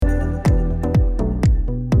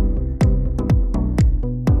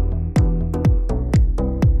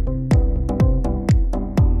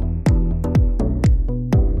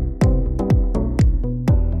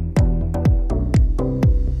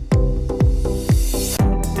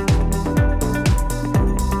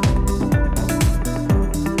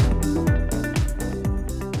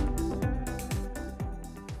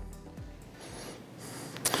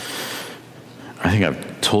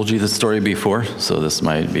told you this story before, so this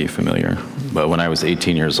might be familiar. But when I was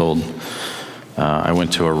 18 years old, I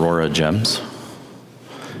went to Aurora Gems,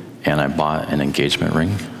 and I bought an engagement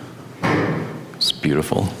ring. It's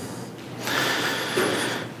beautiful.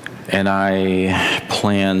 And I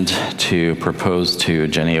planned to propose to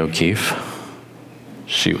Jenny O'Keefe.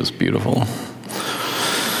 She was beautiful.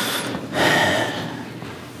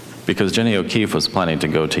 Because Jenny O'Keefe was planning to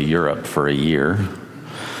go to Europe for a year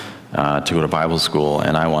to go to Bible school,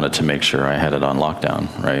 and I wanted to make sure I had it on lockdown,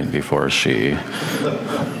 right, before she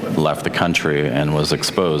left the country and was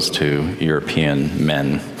exposed to European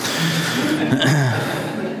men.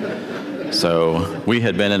 So we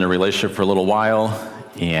had been in a relationship for a little while,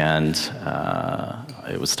 and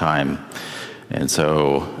it was time. And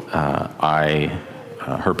so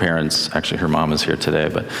her parents, actually her mom is here today,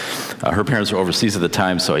 but her parents were overseas at the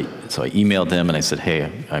time, so I emailed them and I said, hey,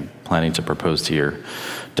 I'm planning to propose to your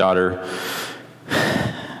daughter.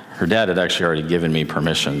 Her dad had actually already given me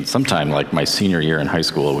permission sometime like my senior year in high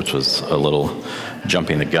school, which was a little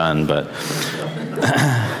jumping the gun, but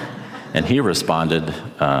and he responded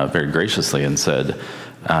very graciously and said,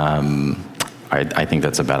 I think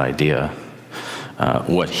that's a bad idea.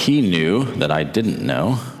 What he knew that I didn't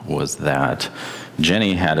know was that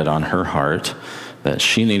Jenny had it on her heart that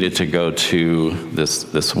she needed to go to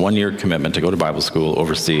this one-year commitment to go to Bible school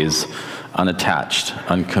overseas, unattached,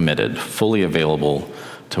 uncommitted, fully available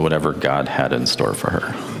to whatever God had in store for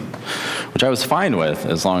her, which I was fine with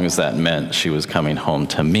as long as that meant she was coming home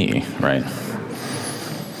to me, right?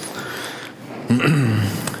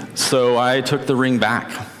 So I took the ring back.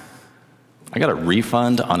 I got a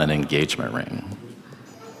refund on an engagement ring.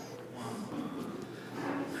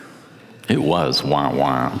 It was wah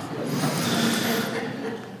wah.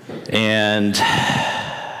 And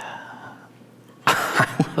I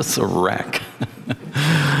was a wreck.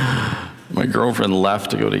 My girlfriend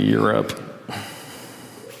left to go to Europe.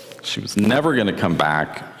 She was never going to come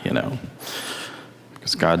back,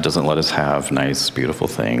 because God doesn't let us have nice, beautiful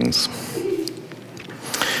things.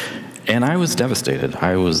 And I was devastated.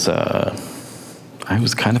 I was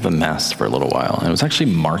kind of a mess for a little while. And it was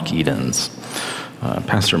actually Mark Edens,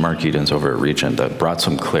 Pastor Mark Edens over at Regent, that brought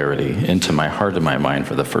some clarity into my heart and my mind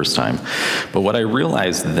for the first time. But what I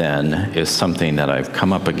realized then is something that I've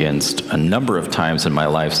come up against a number of times in my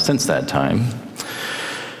life since that time.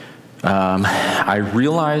 I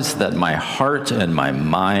realized that my heart and my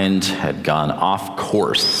mind had gone off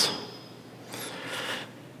course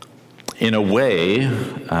in a way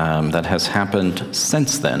that has happened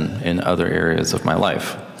since then in other areas of my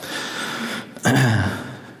life.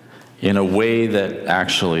 In a way that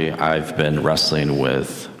actually I've been wrestling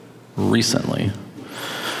with recently.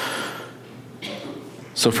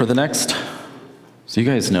 So you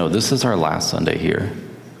guys know, this is our last Sunday here.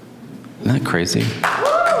 Isn't that crazy?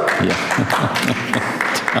 Yeah.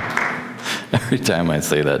 Every time I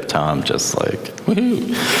say that, Tom just like,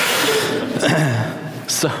 woohoo.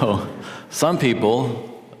 So, some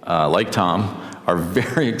people, like Tom, are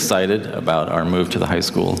very excited about our move to the high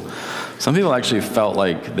school. Some people actually felt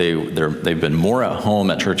like they've been more at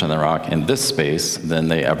home at Church on the Rock in this space than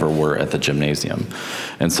they ever were at the gymnasium.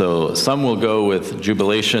 And so some will go with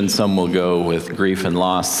jubilation, some will go with grief and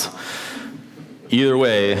loss. Either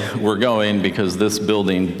way, we're going because this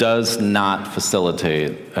building does not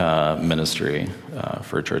facilitate ministry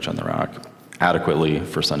for Church on the Rock adequately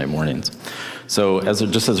for Sunday mornings. So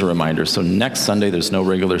just as a reminder, so next Sunday there's no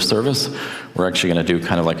regular service. We're actually going to do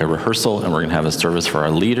kind of like a rehearsal, and we're going to have a service for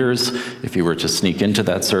our leaders. If you were to sneak into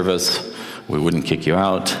that service, we wouldn't kick you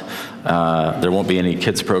out. There won't be any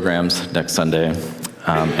kids programs next Sunday.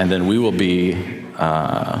 And then we will be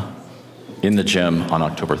in the gym on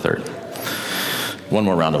October 3rd. One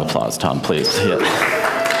more round of applause, Tom, please. Yeah.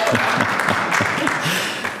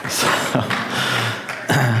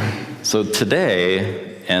 So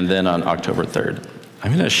today, and then on October 3rd,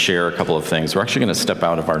 I'm going to share a couple of things. We're actually going to step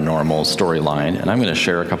out of our normal storyline, and I'm going to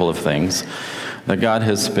share a couple of things that God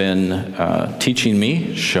has been teaching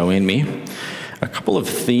me, showing me, a couple of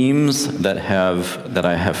themes that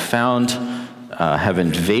I have found have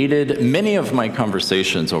invaded many of my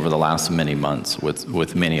conversations over the last many months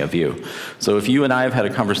with many of you. So if you and I have had a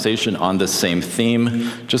conversation on this same theme,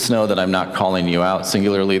 just know that I'm not calling you out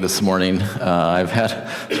singularly this morning. I've had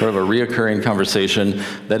sort of a reoccurring conversation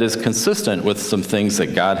that is consistent with some things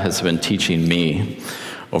that God has been teaching me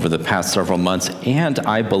over the past several months, and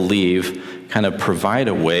I believe kind of provide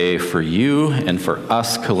a way for you and for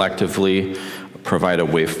us collectively, provide a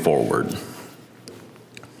way forward.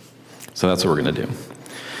 So that's what we're going to do.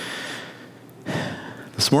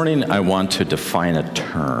 This morning, I want to define a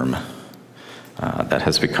term. that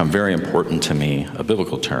has become very important to me, a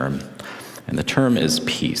biblical term, and the term is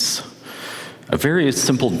peace. A very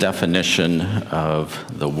simple definition of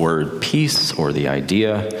the word peace, or the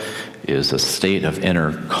idea, is a state of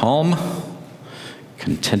inner calm,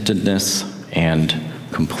 contentedness, and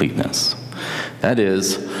completeness. That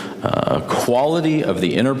is a quality of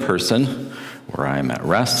the inner person where I am at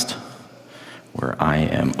rest, where I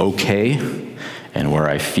am okay, and where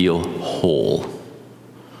I feel whole.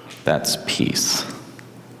 That's peace.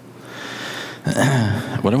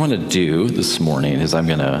 What I want to do this morning is I'm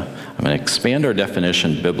going to expand our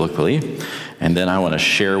definition biblically, and then I want to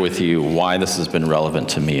share with you why this has been relevant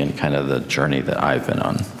to me and kind of the journey that I've been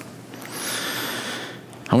on.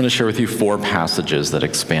 I want to share with you 4 passages that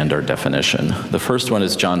expand our definition. The first one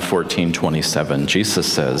is John 14:27.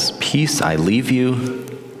 Jesus says, "Peace I leave you,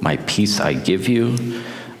 my peace I give you.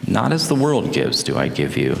 Not as the world gives do I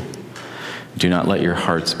give you. Do not let your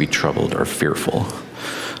hearts be troubled or fearful."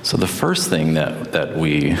 So the first thing that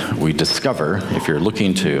we discover, if you're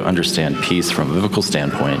looking to understand peace from a biblical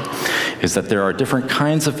standpoint, is that there are different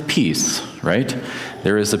kinds of peace, right?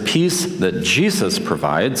 There is a peace that Jesus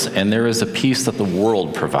provides, and there is a peace that the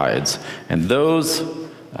world provides. And those,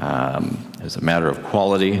 as a matter of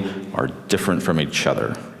quality, are different from each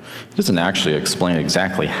other. It doesn't actually explain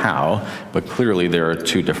exactly how, but clearly there are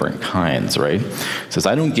 2 different kinds, right? It says,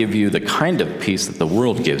 I don't give you the kind of peace that the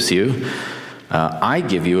world gives you. I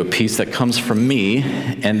give you a peace that comes from me,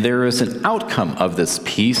 and there is an outcome of this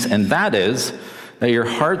peace, and that is that your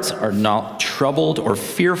hearts are not troubled or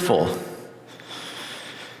fearful.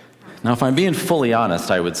 Now, if I'm being fully honest,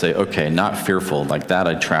 I would say, okay, not fearful, like that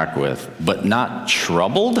I track with, but not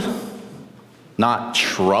troubled? Not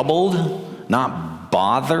troubled? Not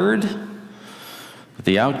bothered?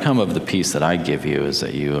 The outcome of the peace that I give you is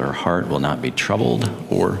that your heart will not be troubled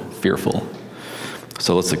or fearful.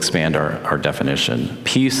 So let's expand our definition.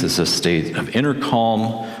 Peace is a state of inner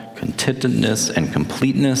calm, contentedness, and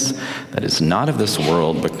completeness that is not of this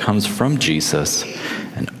world, but comes from Jesus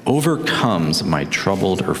and overcomes my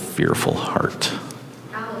troubled or fearful heart.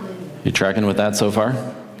 Hallelujah. You tracking with that so far?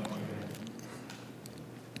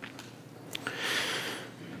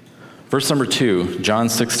 Verse number 2, John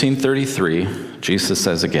 16:33, Jesus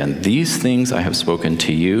says again, "These things I have spoken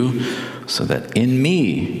to you, so that in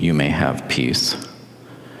me you may have peace.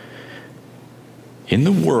 In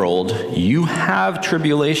the world you have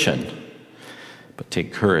tribulation, but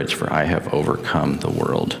take courage, for I have overcome the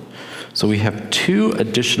world." So we have 2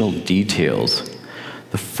 additional details.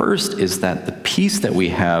 The first is that the peace that we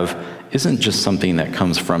have isn't just something that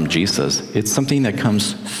comes from Jesus, it's something that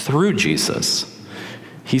comes through Jesus.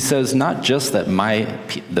 He says not just that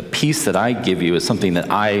the peace that I give you is something that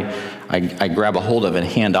I grab a hold of and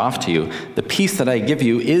hand off to you. The peace that I give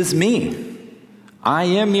you is me. I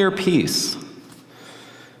am your peace.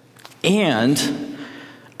 And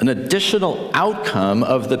an additional outcome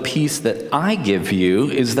of the peace that I give you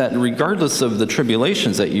is that regardless of the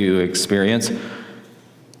tribulations that you experience,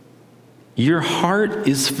 your heart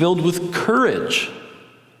is filled with courage.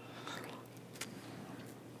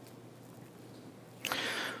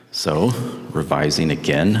 So, revising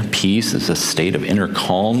again, peace is a state of inner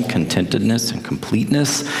calm, contentedness, and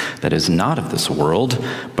completeness that is not of this world,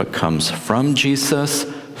 but comes from Jesus,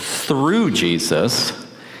 through Jesus,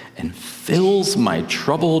 and fills my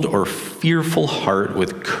troubled or fearful heart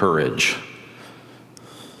with courage.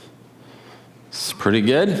 It's pretty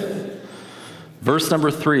good. Verse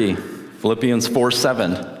number 3, Philippians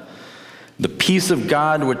 4:7. "The peace of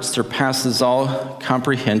God, which surpasses all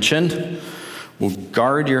comprehension, will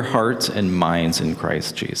guard your hearts and minds in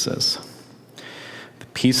Christ Jesus." The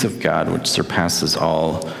peace of God, which surpasses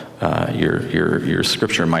all, your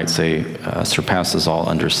scripture might say, surpasses all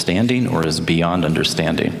understanding, or is beyond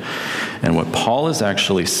understanding. And what Paul is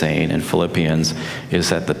actually saying in Philippians is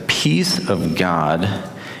that the peace of God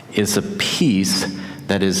is a peace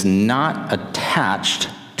that is not attached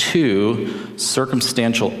to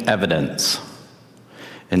circumstantial evidence.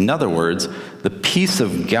 In other words, the peace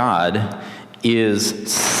of God is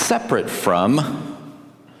separate from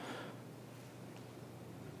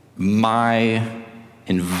my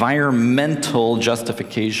environmental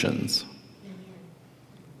justifications.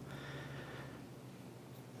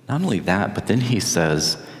 Not only that, but then he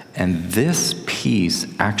says, and this peace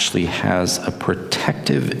actually has a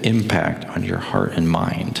protective impact on your heart and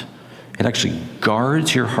mind. It actually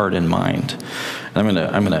guards your heart and mind. And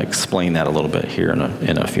I'm gonna explain that a little bit here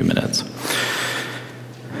in a few minutes.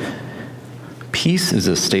 Peace is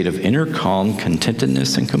a state of inner calm,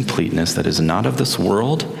 contentedness, and completeness that is not of this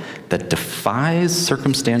world, that defies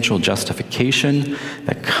circumstantial justification,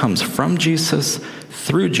 that comes from Jesus,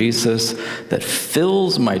 through Jesus, that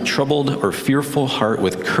fills my troubled or fearful heart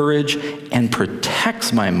with courage and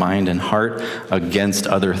protects my mind and heart against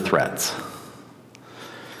other threats.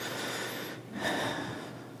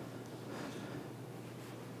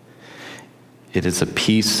 It is a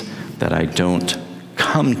peace that I don't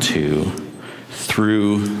come to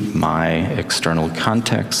through my external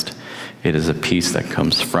context. It is a peace that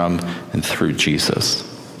comes from and through Jesus.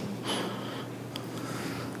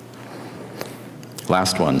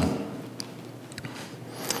 Last one,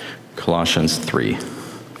 Colossians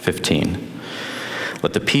 3:15.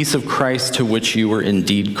 Let the peace of Christ, to which you were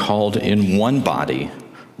indeed called in one body,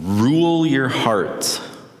 rule your hearts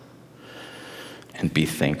and be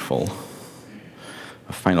thankful.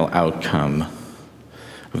 A final outcome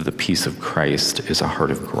of the peace of Christ is a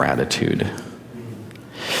heart of gratitude.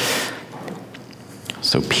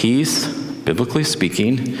 So peace, biblically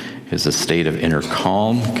speaking, is a state of inner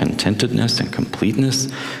calm, contentedness, and completeness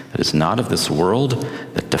that is not of this world,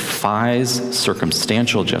 that defies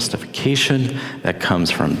circumstantial justification, that comes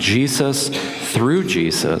from Jesus, through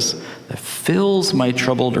Jesus, that fills my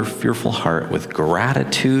troubled or fearful heart with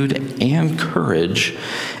gratitude and courage,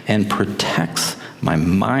 and protects my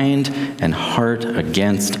mind and heart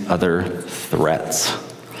against other threats.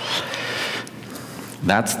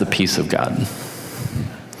 That's the peace of God.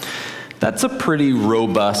 That's a pretty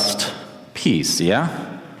robust peace,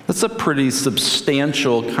 yeah? That's a pretty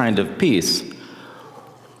substantial kind of peace.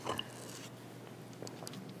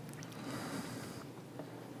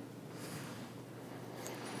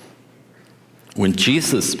 When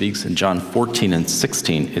Jesus speaks in John 14 and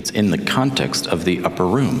 16, it's in the context of the upper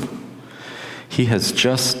room. He has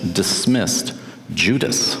just dismissed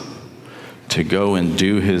Judas to go and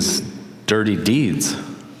do his dirty deeds.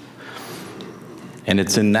 And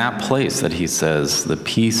it's in that place that he says, the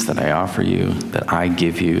peace that I offer you, that I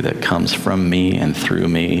give you, that comes from me and through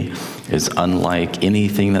me, is unlike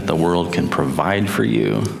anything that the world can provide for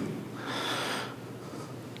you.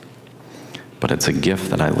 But it's a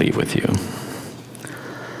gift that I leave with you.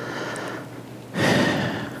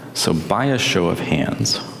 So by a show of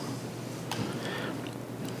hands,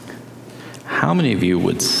 how many of you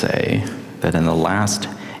would say that in the last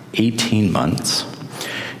 18 months,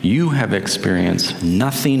 you have experienced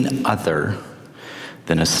nothing other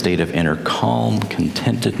than a state of inner calm,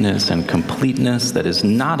 contentedness, and completeness that is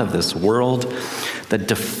not of this world, that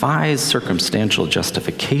defies circumstantial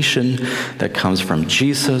justification, that comes from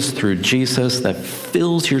Jesus, through Jesus, that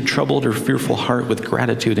fills your troubled or fearful heart with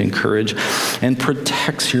gratitude and courage, and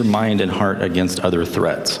protects your mind and heart against other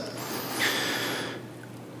threats?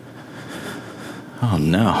 Oh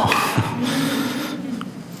no.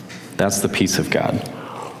 That's the peace of God.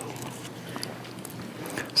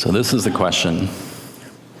 So this is the question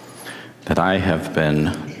that I have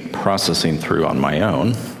been processing through on my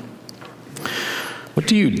own. What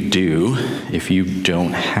do you do if you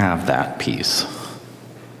don't have that peace?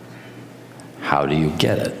 How do you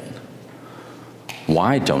get it?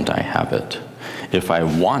 Why don't I have it? If I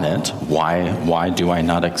want it, why do I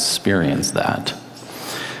not experience that?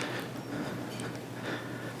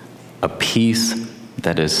 A peace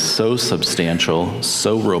that is so substantial,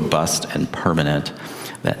 so robust and permanent,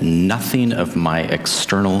 that nothing of my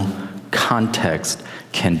external context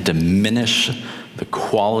can diminish the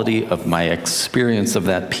quality of my experience of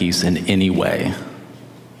that peace in any way.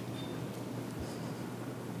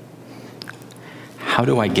 How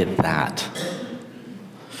do I get that?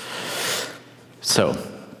 So,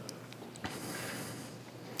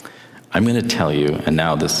 I'm going to tell you, and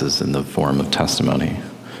now this is in the form of testimony,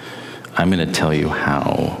 I'm going to tell you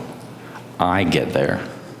how I get there.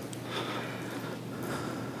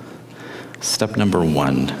 Step number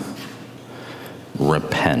 1,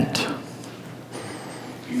 repent.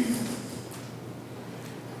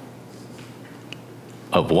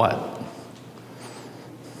 Of what?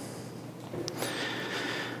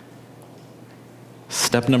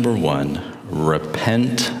 Step number 1,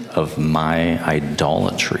 repent of my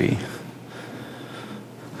idolatry.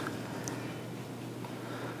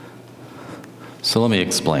 So let me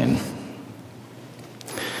explain.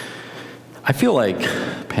 I feel like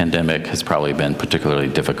pandemic has probably been particularly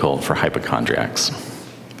difficult for hypochondriacs.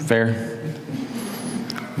 Fair?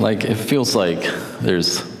 Like, it feels like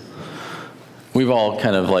we've all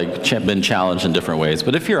kind of like been challenged in different ways,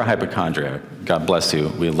 but if you're a hypochondriac, God bless you,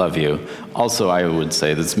 we love you. Also, I would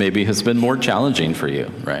say this maybe has been more challenging for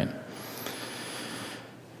you, right?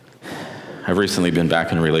 I've recently been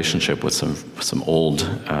back in a relationship with some old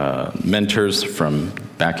mentors from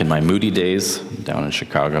back in my Moody days down in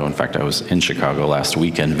Chicago. In fact, I was in Chicago last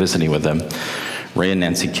weekend visiting with them, Ray and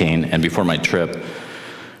Nancy Kane. And before my trip,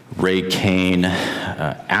 Ray Kane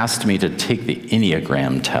asked me to take the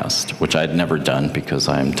Enneagram test, which I'd never done because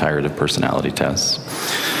I'm tired of personality tests.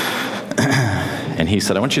 And he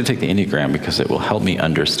said, I want you to take the Enneagram because it will help me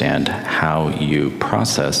understand how you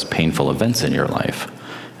process painful events in your life.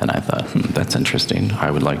 And I thought, that's interesting. I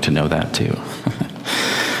would like to know that too.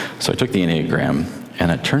 So I took the Enneagram, and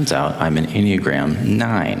it turns out I'm an Enneagram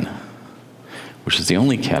 9, which is the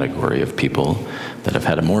only category of people that have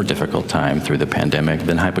had a more difficult time through the pandemic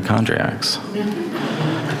than hypochondriacs.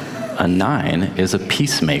 A 9 is a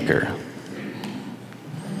peacemaker.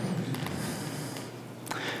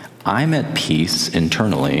 I'm at peace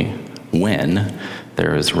internally when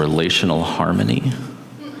there is relational harmony,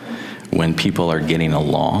 when people are getting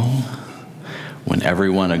along, when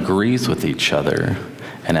everyone agrees with each other,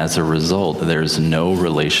 and as a result, there's no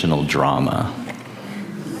relational drama.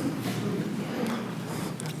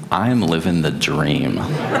 I'm living the dream.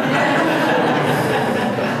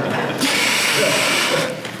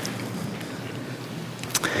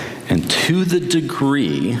 And to the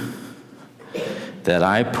degree that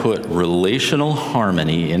I put relational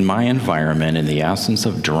harmony in my environment in the absence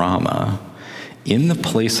of drama, in the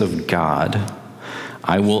place of God,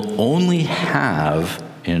 I will only have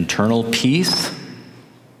internal peace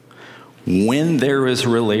when there is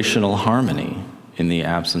relational harmony in the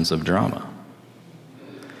absence of drama.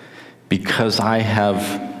 Because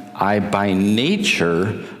I by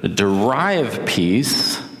nature derive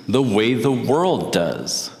peace the way the world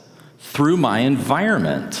does, through my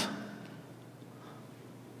environment.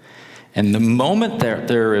 And the moment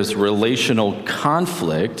there is relational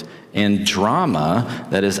conflict and drama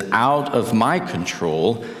that is out of my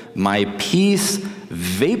control, my peace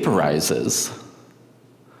vaporizes.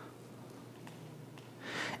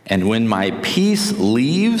 And when my peace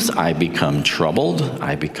leaves, I become troubled,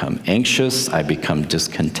 I become anxious, I become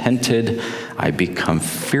discontented, I become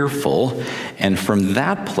fearful. And from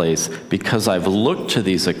that place, because I've looked to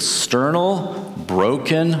these external,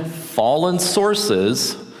 broken, fallen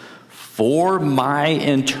sources for my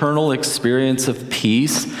internal experience of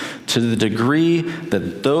peace, to the degree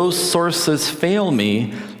that those sources fail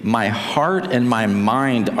me, my heart and my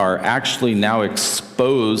mind are actually now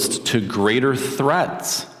exposed to greater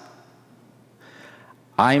threats.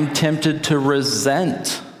 I'm tempted to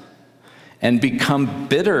resent and become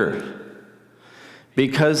bitter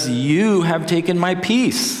because you have taken my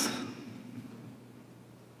peace.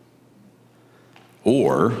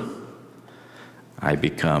 Or I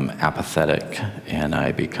become apathetic and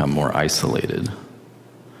I become more isolated.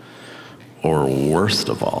 Or worst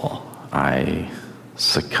of all, I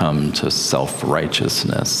succumb to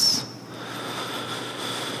self-righteousness.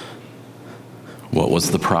 What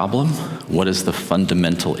was the problem? What is the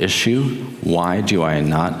fundamental issue? Why do I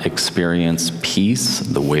not experience peace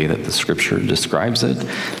the way that the scripture describes it?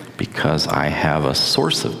 Because I have a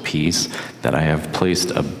source of peace that I have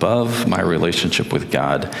placed above my relationship with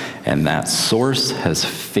God, and that source has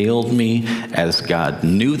failed me as God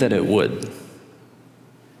knew that it would.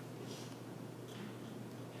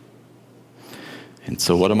 And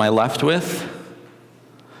so what am I left with?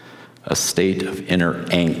 A state of inner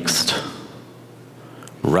angst,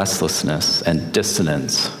 restlessness, and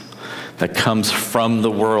dissonance that comes from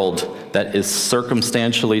the world, that is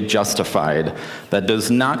circumstantially justified, that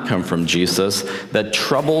does not come from Jesus, that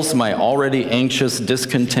troubles my already anxious,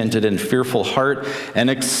 discontented, and fearful heart, and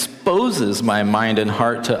exposes my mind and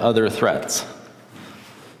heart to other threats.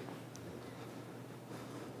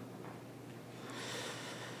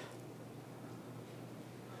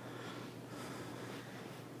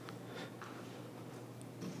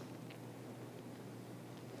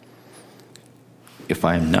 If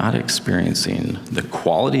I'm not experiencing the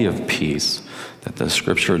quality of peace that the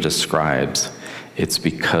scripture describes, it's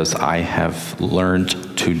because I have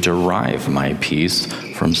learned to derive my peace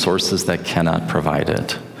from sources that cannot provide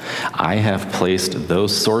it. I have placed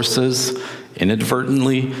those sources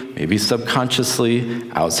inadvertently, maybe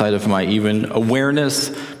subconsciously, outside of my even awareness,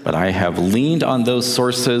 but I have leaned on those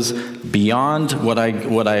sources beyond what I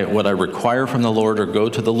require from the Lord or go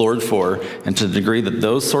to the Lord for, and to the degree that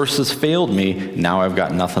those sources failed me, now I've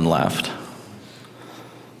got nothing left.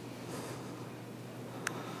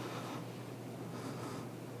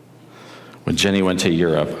 When Jenny went to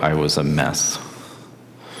Europe, I was a mess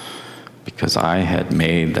because I had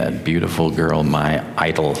made that beautiful girl my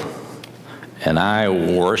idol. And I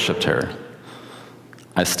worshiped her.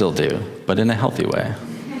 I still do, but in a healthy way.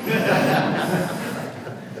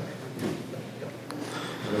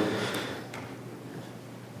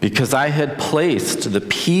 Because I had placed the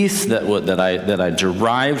peace that I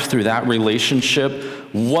derived through that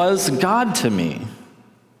relationship was God to me.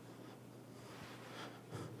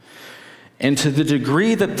 And to the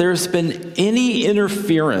degree that there's been any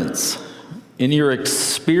interference in your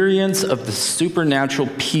experience of the supernatural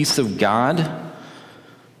peace of God,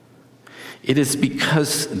 it is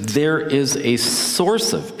because there is a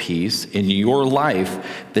source of peace in your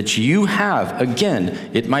life that you have. Again,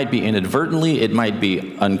 it might be inadvertently, it might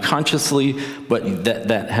be unconsciously, but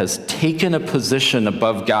that has taken a position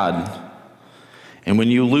above God. And when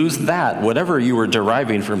you lose that, whatever you were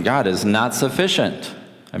deriving from God is not sufficient.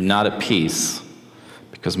 I'm not at peace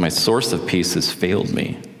because my source of peace has failed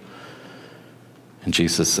me. And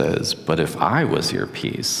Jesus says, but if I was your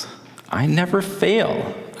peace, I never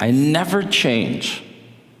fail. I never change.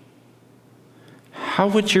 How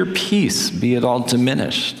would your peace be at all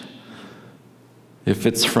diminished if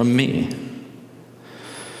it's from me?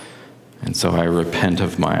 And so I repent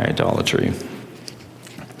of my idolatry.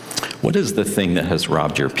 What is the thing that has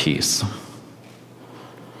robbed your peace?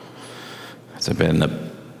 Has it been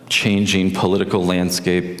the changing political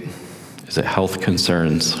landscape? Is it health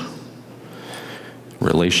concerns?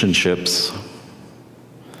 Relationships?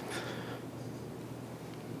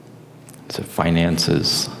 Is it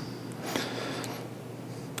finances?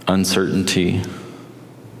 Uncertainty?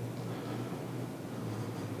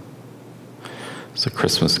 It's a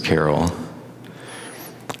Christmas carol.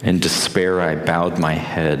 In despair I bowed my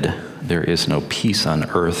head. There is no peace on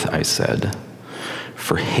earth, I said,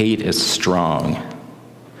 for hate is strong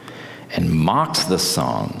and mocks the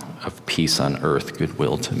song of peace on earth,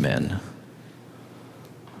 goodwill to men.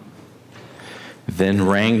 Then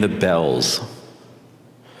rang the bells,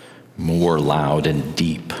 more loud and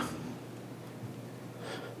deep.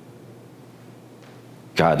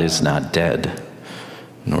 God is not dead,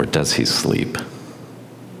 nor does he sleep.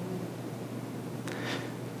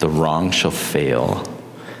 The wrong shall fail,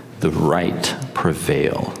 the right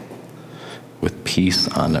prevail, with peace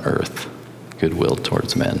on earth, goodwill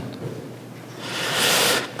towards men.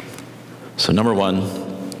 So number one,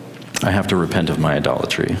 I have to repent of my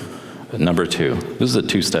idolatry. Number two, this is a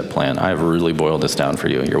two-step plan. I've really boiled this down for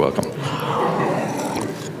you. You're welcome.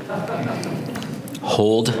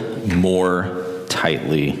 Hold more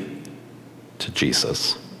tightly to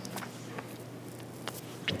Jesus.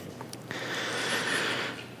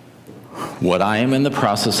 What I am in the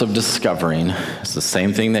process of discovering is the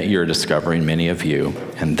same thing that you're discovering, many of you,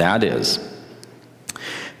 and that is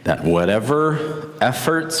that whatever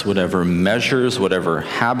efforts, whatever measures, whatever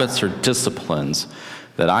habits or disciplines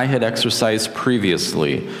that I had exercised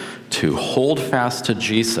previously to hold fast to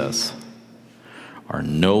Jesus are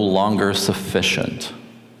no longer sufficient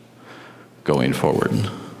going forward.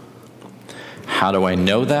 How do I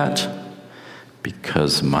know that?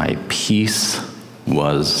 Because my peace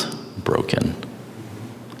was broken.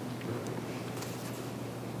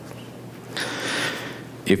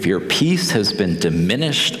 If your peace has been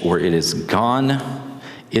diminished or it is gone,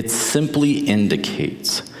 it simply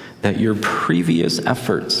indicates that your previous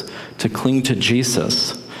efforts to cling to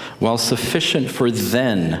Jesus, while sufficient for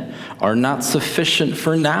then, are not sufficient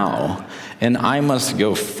for now. And I must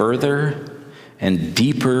go further and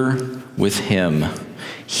deeper with him.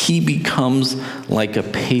 He becomes like a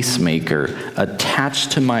pacemaker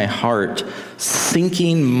attached to my heart,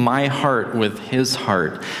 syncing my heart with his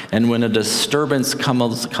heart. And when a disturbance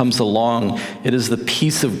comes along, it is the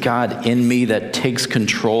peace of God in me that takes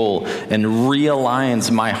control and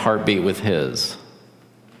realigns my heartbeat with his.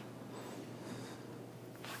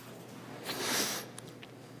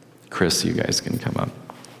 Chris, you guys can come up.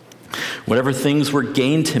 Whatever things were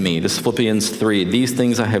gained to me, this is Philippians 3, these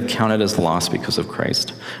things I have counted as loss because of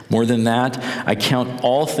Christ. More than that, I count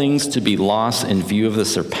all things to be loss in view of the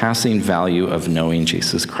surpassing value of knowing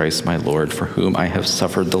Jesus Christ my Lord, for whom I have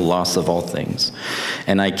suffered the loss of all things.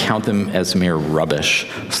 And I count them as mere rubbish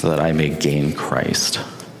so that I may gain Christ.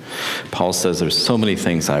 Paul says there's so many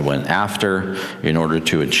things I went after in order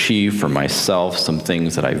to achieve for myself, some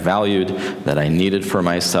things that I valued, that I needed for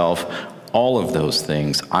myself. All of those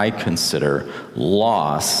things I consider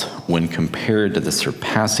loss when compared to the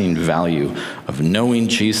surpassing value of knowing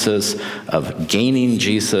Jesus, of gaining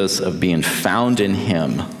Jesus, of being found in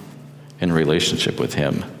him, in relationship with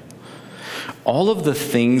him. All of the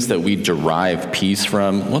things that we derive peace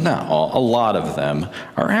from, well, not all, a lot of them,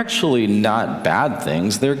 are actually not bad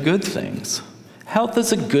things, they're good things. Health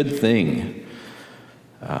is a good thing.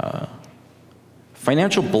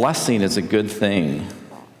 Financial blessing is a good thing.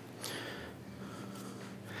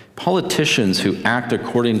 Politicians who act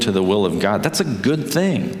according to the will of God, that's a good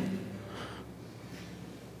thing.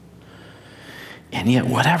 And yet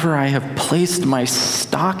whatever I have placed my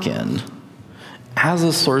stock in as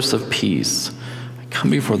a source of peace, I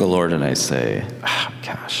come before the Lord and I say,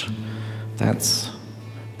 gosh, that's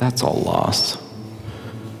all loss.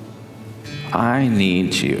 I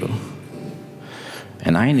need you.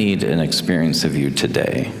 And I need an experience of you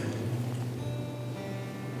today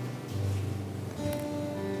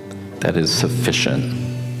that is sufficient.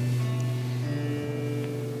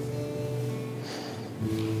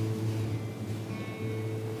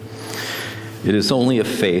 It is only a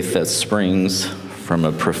faith that springs from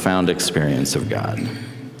a profound experience of God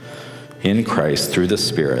in Christ through the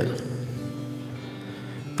Spirit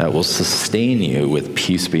that will sustain you with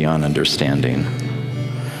peace beyond understanding.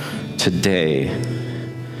 Today,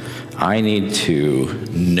 I need to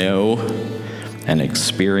know and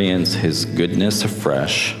experience his goodness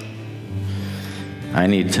afresh. I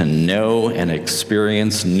need to know and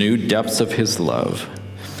experience new depths of his love,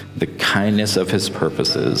 the kindness of his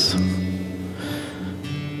purposes,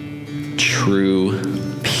 true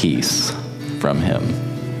peace from him.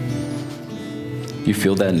 You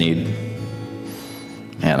feel that need?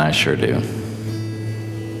 And I sure do.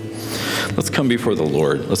 Let's come before the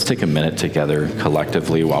Lord. Let's take a minute together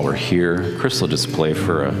collectively while we're here. Chris will just play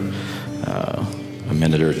for a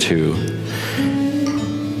minute or two.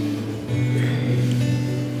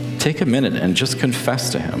 Take a minute and just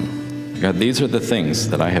confess to him. God, these are the things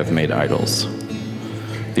that I have made idols.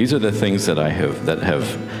 These are the things that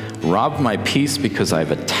have robbed my peace because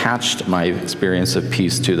I've attached my experience of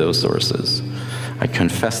peace to those sources. I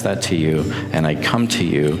confess that to you, and I come to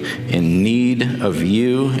you in need of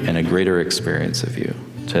you and a greater experience of you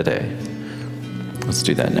today. Let's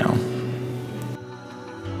do that now.